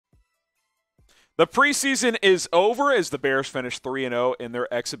The preseason is over as the Bears finish 3-0 in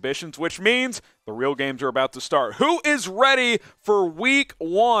their exhibitions, which means the real games are about to start. Who is ready for week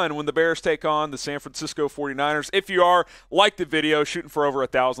 1 when the Bears take on the San Francisco 49ers? If you are, like the video, shooting for over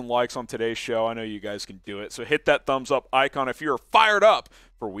 1,000 likes on today's show. I know you guys can do it. So hit that thumbs up icon if you're fired up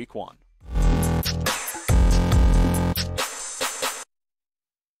for week 1.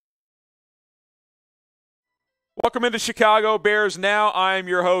 Welcome into Chicago Bears Now. I am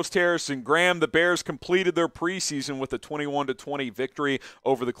your host, Harrison Graham. The Bears completed their preseason with a 21-20 victory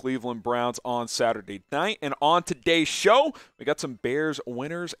over the Cleveland Browns on Saturday night. And on today's show, we got some Bears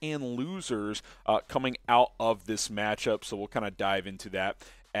winners and losers coming out of this matchup. So we'll kind of dive into that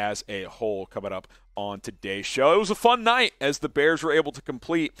as a whole coming up on today's show. It was a fun night as the Bears were able to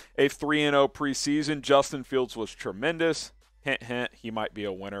complete a 3-0 preseason. Justin Fields was tremendous. Hint, hint, he might be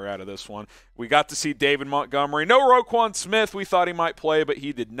a winner out of this one. We got to see David Montgomery. No Roquan Smith. We thought he might play, but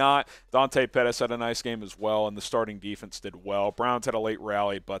he did not. Dante Pettis had a nice game as well, and the starting defense did well. Browns had a late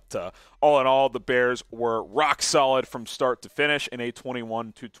rally, but all in all, the Bears were rock solid from start to finish in a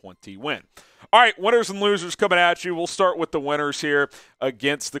 21-20 win. All right, winners and losers coming at you. We'll start with the winners here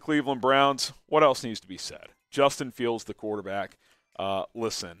against the Cleveland Browns. What else needs to be said? Justin Fields, the quarterback.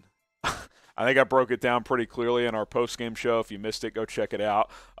 Listen. I think I broke it down pretty clearly in our post-game show. If you missed it, go check it out.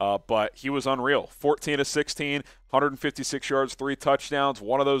 But he was unreal. 14-16, 156 yards, 3 touchdowns.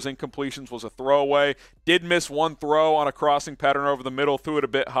 One of those incompletions was a throwaway. Did miss one throw on a crossing pattern over the middle, threw it a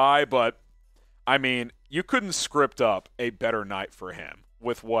bit high. But, I mean, you couldn't script up a better night for him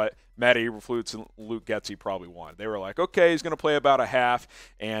with what Matt Eberflus and Luke Getsy probably wanted. They were like, okay, he's going to play about a half,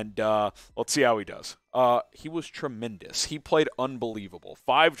 and let's see how he does. He was tremendous. He played unbelievable.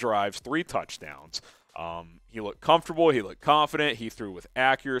 5 drives, 3 touchdowns. He looked comfortable. He looked confident. He threw with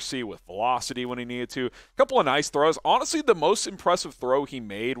accuracy, with velocity when he needed to. A couple of nice throws. Honestly, the most impressive throw he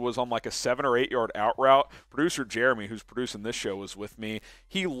made was on like a 7 or 8 yard out route. Producer Jeremy, who's producing this show, was with me.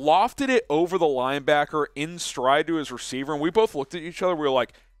 He lofted it over the linebacker in stride to his receiver, and we both looked at each other. We were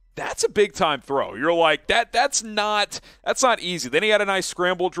like, that's a big-time throw. You're like, that's not easy. Then he had a nice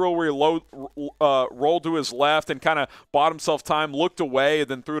scramble drill where he rolled to his left and kind of bought himself time, looked away, and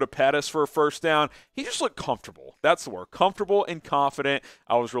then threw to Pettis for a first down. He just looked comfortable. That's the word. Comfortable and confident.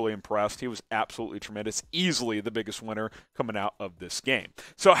 I was really impressed. He was absolutely tremendous. Easily the biggest winner coming out of this game.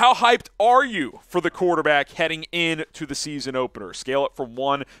 So how hyped are you for the quarterback heading into the season opener? Scale it from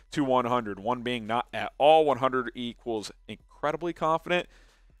 1 to 100. 1 being not at all. 100 equals incredibly confident.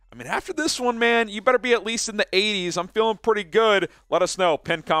 I mean, after this one, man, you better be at least in the 80s. I'm feeling pretty good. Let us know.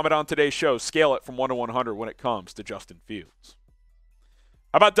 Pin comment on today's show. Scale it from 1 to 100 when it comes to Justin Fields.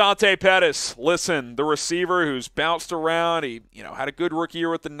 How about Dante Pettis? Listen, the receiver who's bounced around. He, had a good rookie year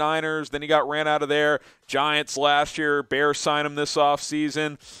with the Niners. Then he got ran out of there. Giants last year. Bears signed him this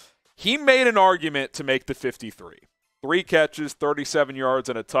offseason. He made an argument to make the 53. 3 catches, 37 yards,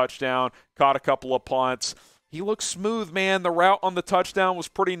 and a touchdown. Caught a couple of punts. He looked smooth, man. The route on the touchdown was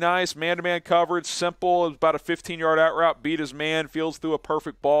pretty nice. Man-to-man coverage, simple. It was about a 15-yard out route. Beat his man. Fields threw a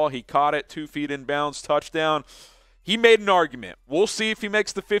perfect ball. He caught it 2 feet in bounds. Touchdown. He made an argument. We'll see if he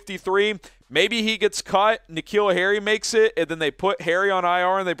makes the 53. Maybe he gets cut. N'Keal Harry makes it, and then they put Harry on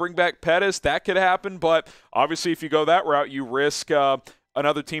IR and they bring back Pettis. That could happen, but obviously if you go that route, you risk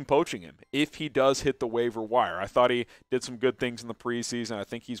another team poaching him if he does hit the waiver wire. I thought he did some good things in the preseason. I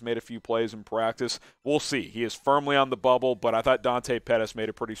think he's made a few plays in practice. We'll see. He is firmly on the bubble, but I thought Dante Pettis made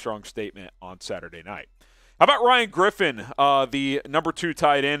a pretty strong statement on Saturday night. How about Ryan Griffin, the number 2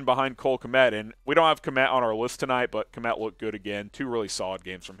 tight end behind Cole Kmet? And we don't have Kmet on our list tonight, but Kmet looked good again. 2 really solid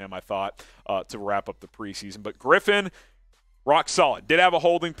games from him, I thought, to wrap up the preseason. But Griffin, rock solid. Did have a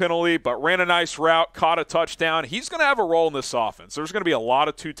holding penalty, but ran a nice route, caught a touchdown. He's going to have a role in this offense. There's going to be a lot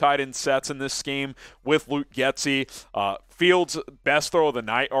of 2 tight end sets in this scheme with Luke Getsy. Fields' best throw of the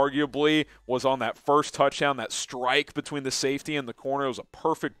night, arguably, was on that first touchdown, that strike between the safety and the corner. It was a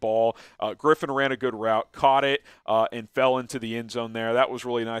perfect ball. Griffin ran a good route, caught it, and fell into the end zone there. That was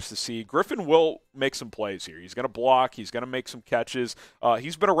really nice to see. Griffin will make some plays here. He's going to block. He's going to make some catches.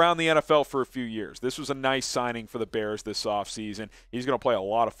 He's been around the NFL for a few years. This was a nice signing for the Bears this offseason. He's going to play a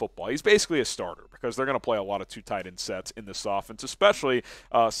lot of football. He's basically a starter because they're going to play a lot of 2 tight end sets in this offense, especially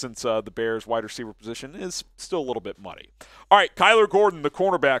since the Bears' wide receiver position is still a little bit muddy. All right, Kyler Gordon, the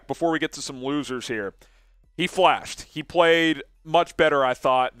cornerback, before we get to some losers here, he flashed. He played much better, I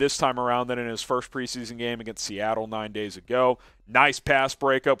thought, this time around than in his first preseason game against Seattle 9 days ago. Nice pass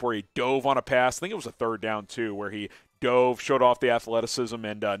breakup where he dove on a pass. I think it was a 3rd down, too, where he dove, showed off the athleticism,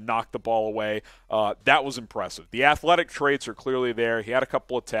 and knocked the ball away. That was impressive. The athletic traits are clearly there. He had a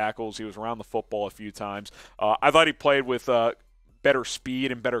couple of tackles. He was around the football a few times. I thought he played with better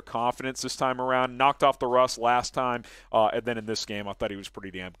speed and better confidence this time around. Knocked off the rust last time, and then in this game, I thought he was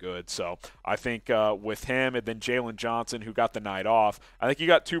pretty damn good. So I think with him and then Jalen Johnson, who got the night off, I think you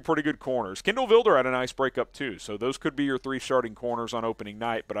got two pretty good corners. Kendall Vilder had a nice breakup too, so those could be your three starting corners on opening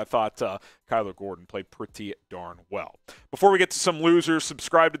night, but I thought Kyler Gordon played pretty darn well. Before we get to some losers,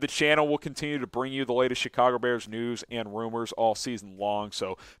 subscribe to the channel. We'll continue to bring you the latest Chicago Bears news and rumors all season long,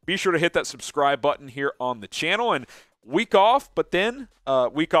 so be sure to hit that subscribe button here on the channel. And week off, but then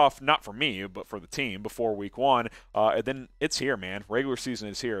week off not for me, but for the team before week one. And then it's here, man. Regular season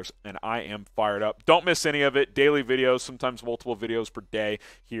is here, and I am fired up. Don't miss any of it. Daily videos, sometimes multiple videos per day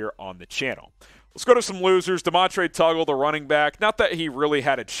here on the channel. Let's go to some losers. Demontre Tuggle, the running back. Not that he really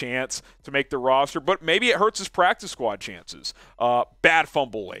had a chance to make the roster, but maybe it hurts his practice squad chances. Bad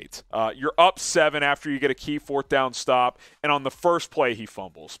fumble late. You're up 7 after you get a key 4th down stop, and on the first play he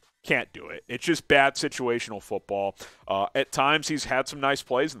fumbles. Can't do it. It's just bad situational football. At times, he's had some nice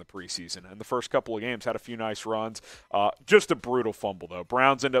plays in the preseason. In the first couple of games, had a few nice runs. Just a brutal fumble, though.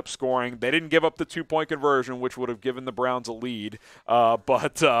 Browns end up scoring. They didn't give up the 2-point conversion, which would have given the Browns a lead.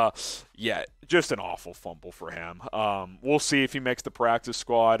 Yeah, just an awful fumble for him. We'll see if he makes the practice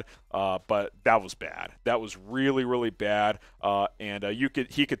squad, but that was bad. That was really, really bad. And you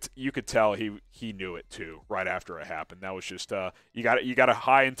could tell he knew it too right after it happened. That was just you got to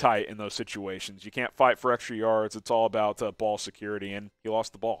high and tight in those situations. You can't fight for extra yards. It's all about ball security, and he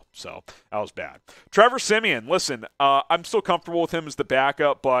lost the ball. So that was bad. Trevor Siemian, listen, I'm still comfortable with him as the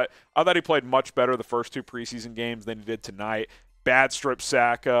backup, but I thought he played much better the first 2 preseason games than he did tonight. Bad strip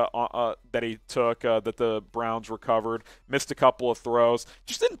sack that he took that the Browns recovered. Missed a couple of throws.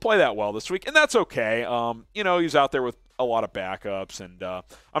 Just didn't play that well this week, and that's okay. He's out there with a lot of backups, and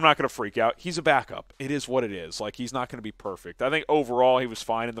I'm not going to freak out. He's a backup. It is what it is. Like, he's not going to be perfect. I think overall he was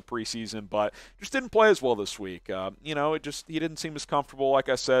fine in the preseason, but just didn't play as well this week. He didn't seem as comfortable, like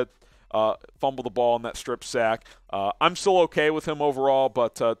I said. Fumble the ball in that strip sack. I'm still okay with him overall,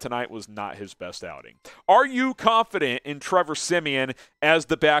 but tonight was not his best outing. Are you confident in Trevor Siemian as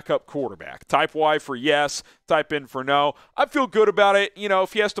the backup quarterback? Type Y for yes, type in for no. I feel good about it.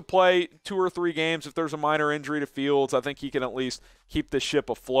 If he has to play 2 or 3 games, if there's a minor injury to Fields, I think he can at least keep the ship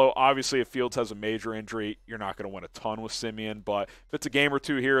afloat. Obviously, if Fields has a major injury, you're not going to win a ton with Siemian, but if it's a game or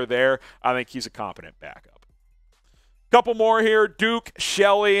 2 here or there, I think he's a competent backup. Couple more here. Duke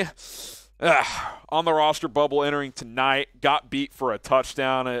Shelley on the roster bubble entering tonight. Got beat for a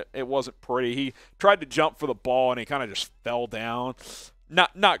touchdown. It wasn't pretty. He tried to jump for the ball, and he kind of just fell down.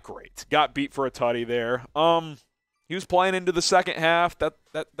 Not great. Got beat for a tutty there. He was playing into the second half.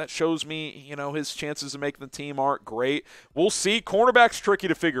 That shows me, his chances of making the team aren't great. We'll see. Cornerback's tricky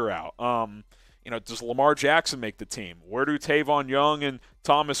to figure out. Does Lamar Jackson make the team? Where do Tavon Young and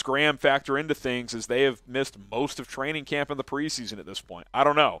Thomas Graham factor into things, as they have missed most of training camp in the preseason at this point? I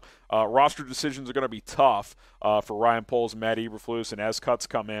don't know. Roster decisions are going to be tough for Ryan Poles and Matt Eberflus, and as cuts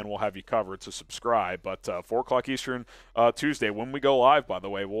come in, we'll have you covered, so subscribe. But 4 o'clock Eastern Tuesday, when we go live, by the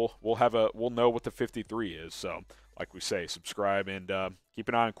way, we'll know what the 53 is. So, like we say, subscribe and keep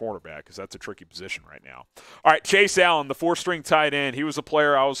an eye on cornerback, because that's a tricky position right now. All right, Chase Allen, the 4th-string tight end. He was a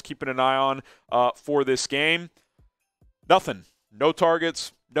player I was keeping an eye on for this game. Nothing. No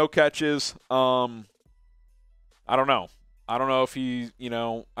targets, no catches. I don't know. I don't know if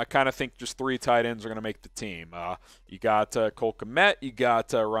I kind of think just 3 tight ends are going to make the team. You got Cole Kmet, you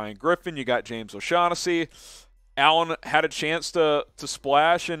got Ryan Griffin, you got James O'Shaughnessy. Allen had a chance to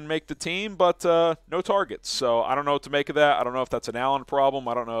splash and make the team, but no targets. So I don't know what to make of that. I don't know if that's an Allen problem.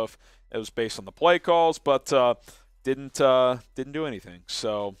 I don't know if it was based on the play calls, but didn't do anything.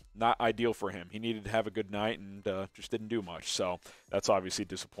 So not ideal for him. He needed to have a good night and just didn't do much. So that's obviously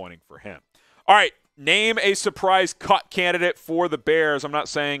disappointing for him. All right, name a surprise cut candidate for the Bears. I'm not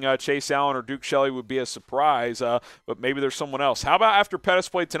saying Chase Allen or Duke Shelley would be a surprise, but maybe there's someone else. How about after Pettis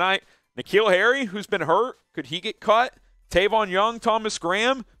played tonight, N'Keal Harry, who's been hurt, could he get cut? Tavon Young, Thomas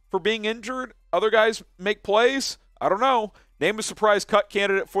Graham for being injured? Other guys make plays? I don't know. Name a surprise cut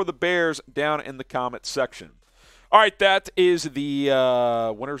candidate for the Bears down in the comments section. All right, that is the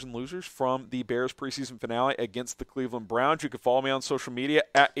winners and losers from the Bears preseason finale against the Cleveland Browns. You can follow me on social media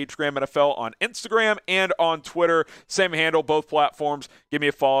at HGramNFL on Instagram and on Twitter. Same handle, both platforms. Give me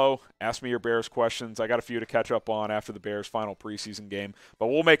a follow. Ask me your Bears questions. I got a few to catch up on after the Bears' final preseason game. But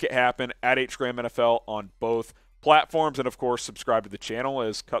we'll make it happen at HGramNFL on both platforms. And, of course, subscribe to the channel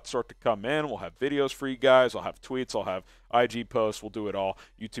as cuts start to come in. We'll have videos for you guys. I'll have tweets. I'll have IG posts. We'll do it all.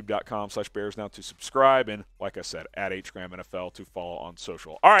 YouTube.com/BearsNow to subscribe. And, like I said, at HGramNFL to follow on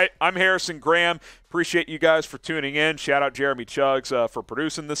social. All right, I'm Harrison Graham. Appreciate you guys for tuning in. Shout out Jeremy Chuggs for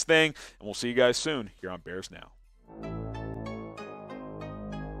producing this thing. And we'll see you guys soon here on Bears Now.